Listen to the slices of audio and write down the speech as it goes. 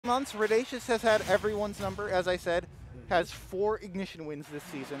months, Redacious has had everyone's number, as I said, has 4 Ignition wins this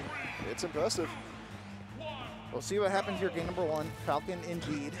season. It's impressive. We'll see what happens here. Game number 1, Falcon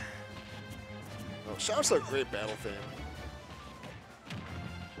indeed. Oh, shoutouts are a great battle theme.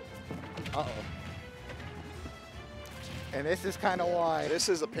 Uh-oh. And this is kind of why. This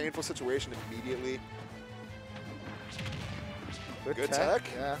is a painful situation immediately. Good tech.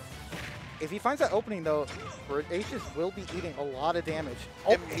 Yeah. If he finds that opening, though, Redacious will be eating a lot of damage.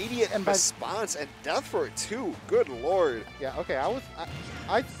 Immediate response and death for it, too. Good lord. Yeah, okay,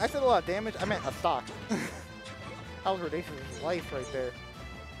 I said a lot of damage. I meant a stock. That was Redacious' life right there.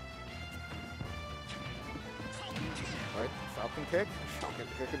 All right, Falcon kick. Falcon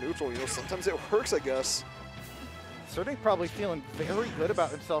kick neutral. You know, sometimes it works, I guess. Certainly probably feeling very good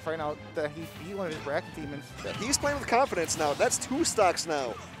about himself right now that he beat one of his bracket demons. Yeah, he's playing with confidence now. That's 2 stocks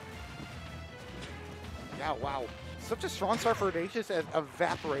now. Yeah, wow. Such a strong start for Redacious as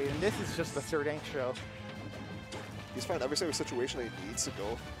Evaporate, and this is just the third Dank show. He's found every single situation that he needs to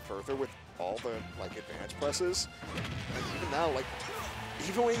go further with all the like advantage presses. And even now, like,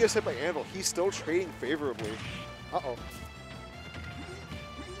 even when he gets hit by Anvil, he's still trading favorably. Uh-oh.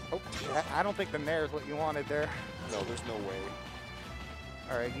 Oh, I don't think the Nair is what you wanted there. No, there's no way.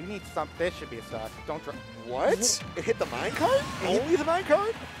 All right, you need some. This should be a stock. Don't drop. What? It hit the minecart? Only the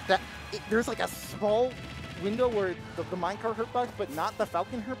minecart? There's like a small window where the minecart hurtbox, but not the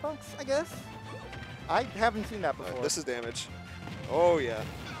Falcon hurtbox, I guess? I haven't seen that before. This is damage. Oh, yeah.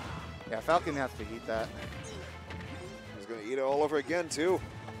 Yeah, Falcon has to eat that. He's going to eat it all over again, too.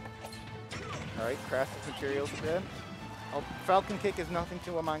 All right, crash his materials again. Oh, Falcon kick is nothing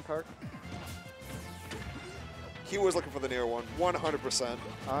to a minecart. He was looking for the near one, 100%.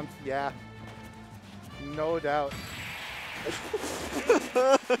 Yeah. No doubt.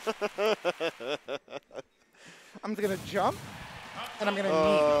 I'm gonna jump, and I'm gonna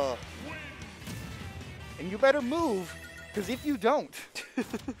knee. And you better move, because if you don't,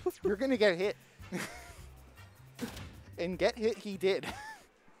 you're gonna get hit. And get hit he did.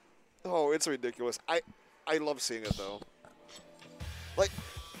 Oh, it's ridiculous. I love seeing it, though. Like,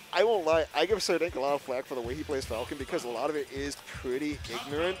 I won't lie, I give Sir Dank a lot of flack for the way he plays Falcon because a lot of it is pretty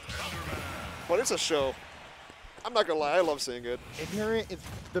ignorant. But it's a show. I'm not gonna lie, I love seeing it. Ignorant is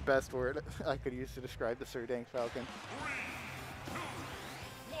the best word I could use to describe the Sir Dank Falcon.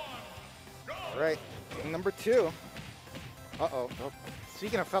 All right, game number 2. Uh-oh. Oh.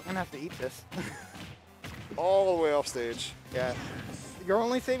 Speaking of Falcon, have to eat this. All the way off stage. Yeah. Your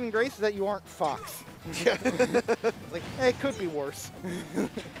only saving grace is that you aren't Fox. Yeah. Like, hey, it could be worse.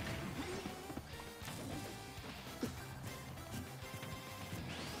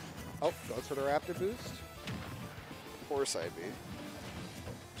 Oh, goes for the Raptor boost. Poor side B.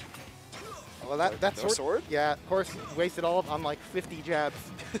 Well, that's no sword? Yeah, of course, wasted all on like 50 jabs.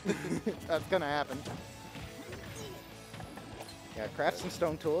 That's gonna happen. Yeah, craft some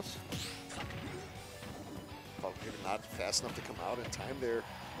stone tools. Probably not fast enough to come out in time there.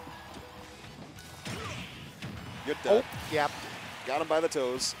 Good death. Oh, yep. Got him by the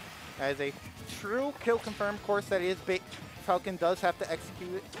toes. As a true kill confirmed, of course, that is Falcon does have to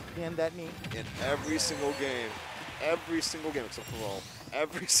execute it in that knee. In every single game. Every single game except for Roll.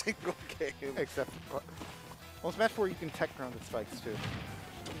 Every single game. Except for, well, Smash 4 you can tech grounded spikes too.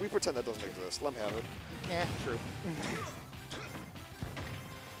 We pretend that doesn't exist. Let me have it. Yeah, true.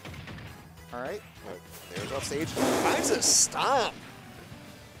 All right. There's off stage. Finds a stomp.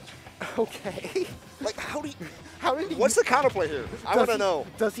 Okay. Like, how did he... What's What's the counterplay here? I want to know.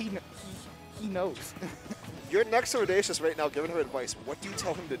 Does he knows. You're next to Redacious right now giving him advice. What do you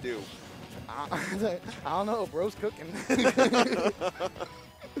tell him to do? I don't know. Bro's cooking.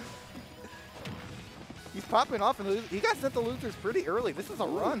 He's popping off, and he got sent to losers pretty early. This is a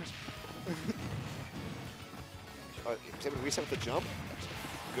run. He's able to reset with the jump.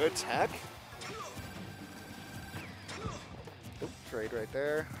 Good tech. Oop, trade right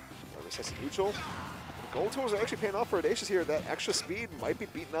there. Resets neutral. The gold tools are actually paying off for Redacious here. That extra speed might be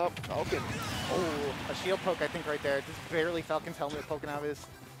beating up Falcon. Oh, a shield poke, I think, right there. Just barely Falcon's helmet poking out of his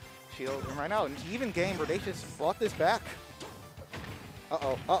shield. And right now, an even game, Redacious brought this back.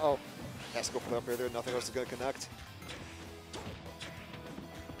 Uh-oh, uh-oh. Has to go for the up air there. Nothing else is going to connect.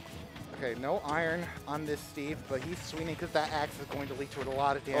 Okay, no iron on this Steve, but he's swinging because that axe is going to lead to a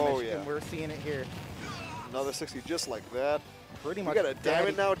lot of damage. Oh, yeah. And we're seeing it here. Another 60 just like that. Pretty You much. got a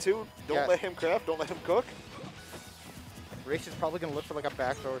diamond now, too. Don't let him craft. Don't let him cook. Redacious is probably going to look for like a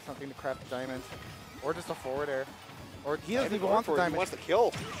back throw or something to craft the diamond. Or just a forward air. Or he doesn't even want the diamond. He wants the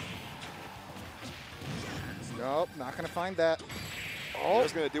kill. Nope, not going to find that. Oh,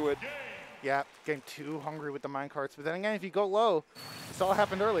 he's going to do it. Yeah, getting too hungry with the minecarts. But then again, if you go low, this all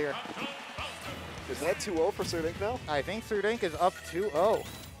happened earlier. Is that 2-0 for Sir Dank now? I think Sir Dank is up 2-0.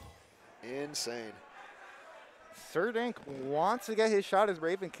 Insane. Sir Dank wants to get his shot as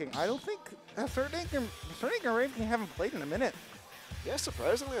Raven King. I don't think Sir Dank and Raven King haven't played in a minute. Yeah,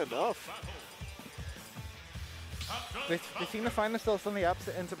 surprisingly enough. They seem to find themselves on the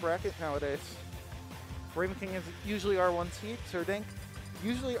opposite ends of bracket nowadays. Raven King is usually our 1 seed. Sir Dank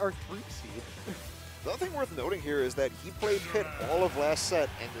usually our 3 seed. The other thing worth noting here is that he played Pit all of last set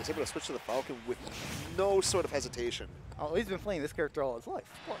and was able to switch to the Falcon with no sort of hesitation. Oh, he's been playing this character all his life,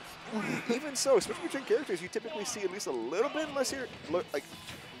 of course. Even so, switching between characters, you typically see at least a little bit unless you're like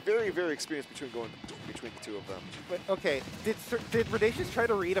very, very experienced between the two of them. But okay, did Redacious try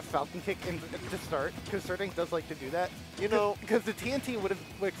to read a Falcon kick to start? Because Sir Dank does like to do that. You know, because the TNT would have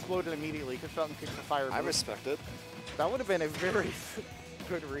exploded immediately because Falcon kick's a fire. I respect it. That would have been a very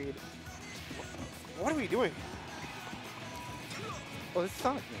good read. What are we doing? Oh, this is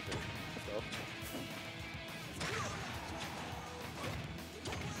Sonic music.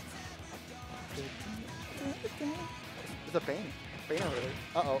 Let's go. It's a Bane. Bane over there.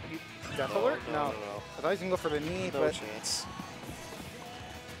 Uh-oh. Death alert? No. No. I thought he was going to go for the knee, No but... chance.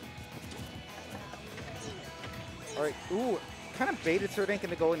 All right. Ooh. Kind of baited Sir Dank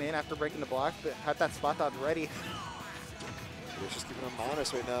into going in after breaking the block, but had that spot dodge ready. He's just keeping him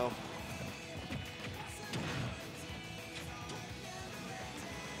honest right now.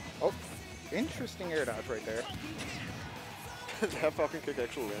 Oh, interesting air dodge right there. That Falcon kick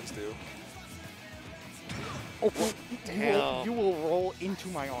actually lands too. Oh, damn. You will roll into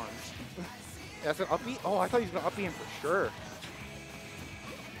my arms. That's an up B? Oh, I thought he was going to up B him for sure.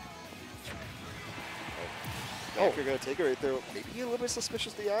 Oh, you're going to take it right there. Maybe a little bit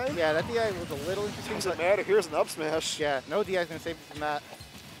suspicious DI? Yeah, that DI was a little interesting. Doesn't matter. Here's an up smash. Yeah, no DI is going to save you from that.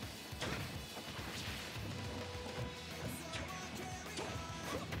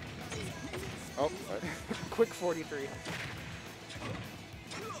 Oh, quick 43.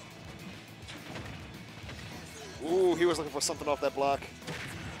 Ooh, he was looking for something off that block.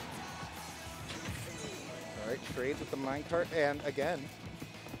 All right, trades with the minecart, and again.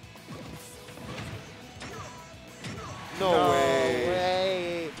 No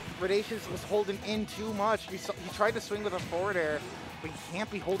way. Redacious was holding in too much. He tried to swing with a forward air, but you can't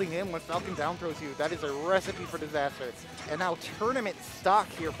be holding in when Falcon down throws you. That is a recipe for disaster. And now tournament stock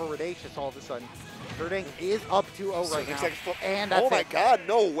here for Redacious all of a sudden. Sir Dank is up 2-0 right now. And that's oh my god,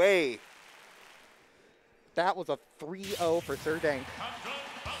 no way. That was a 3-0 for Sir Dank.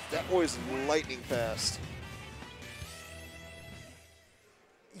 That was lightning fast.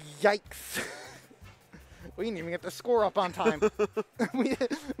 Yikes. We didn't even get the score up on time. we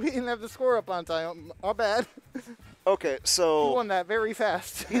didn't have the score up on time. Our bad. Okay, so... He won that very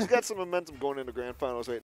fast. He's got some momentum going into Grand Finals right